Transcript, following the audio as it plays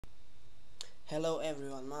Hello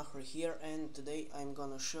everyone, Mahri here, and today I'm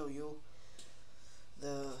gonna show you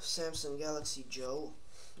the Samsung Galaxy GIO,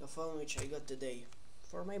 a phone which I got today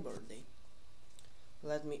for my birthday.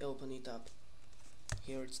 Let me open it up.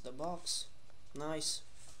 Here it's the box, nice,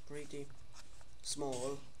 pretty,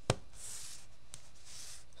 small.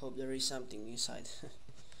 Hope there is something inside.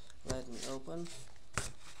 Let me open.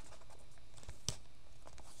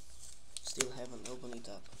 Still haven't opened it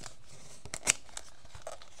up.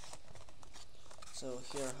 So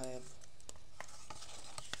here I have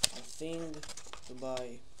a thing to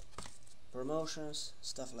buy promotions,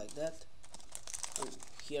 stuff like that. And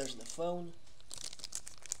here's the phone.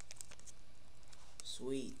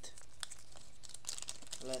 Sweet.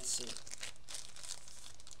 Let's see.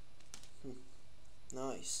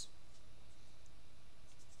 Nice.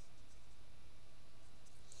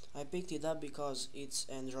 I picked it up because it's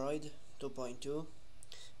Android 2.2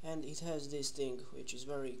 and it has this thing which is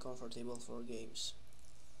very comfortable for games.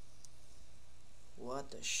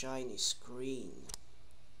 What a shiny screen.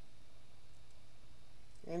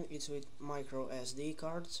 And it's with micro SD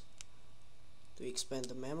cards to expand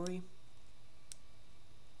the memory,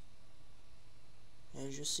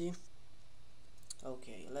 as you see.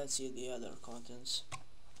 Okay, let's see the other contents.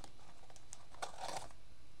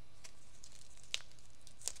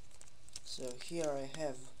 So here I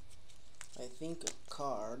have, I think, a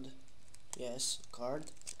card. Yes, a card,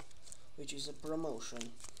 which is a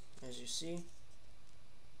promotion, as you see.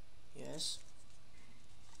 Yes.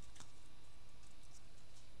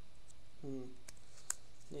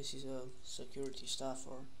 This is a security stuff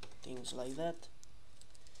or things like that.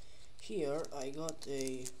 Here I got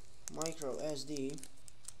a micro SD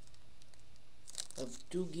of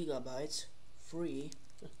 2 GB free.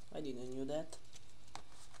 I didn't know that.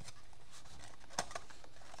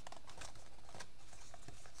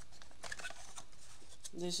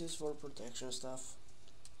 This is for protection stuff.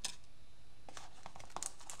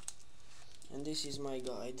 And this is my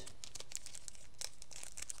guide.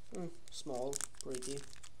 Small, pretty.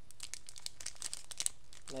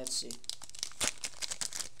 Let's see.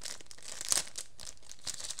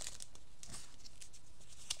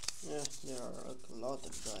 Yeah, there are a lot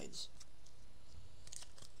of guides.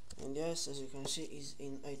 And yes, as you can see, is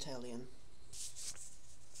in Italian.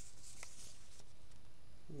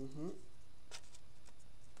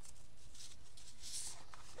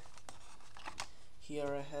 Here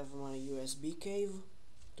I have my USB cable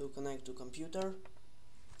to connect to computer,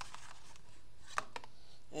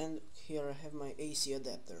 and here I have my AC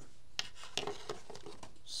adapter.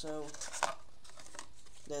 So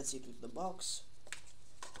that's it with the box.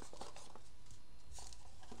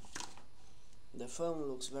 The phone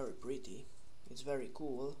looks very pretty, it's very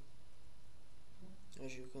cool,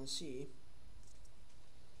 as you can see.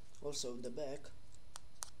 Also the back.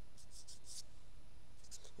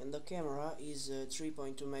 And the camera is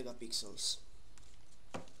 3.2 megapixels.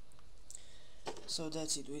 So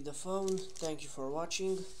that's it with the phone. Thank you for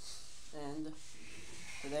watching. And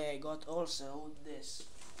today I got also this,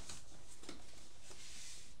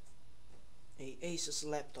 a Asus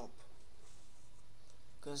laptop,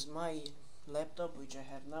 because my laptop which I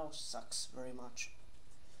have now sucks very much.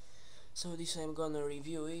 So this I'm gonna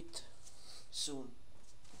review it soon.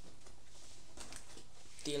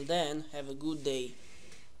 Till then, have a good day.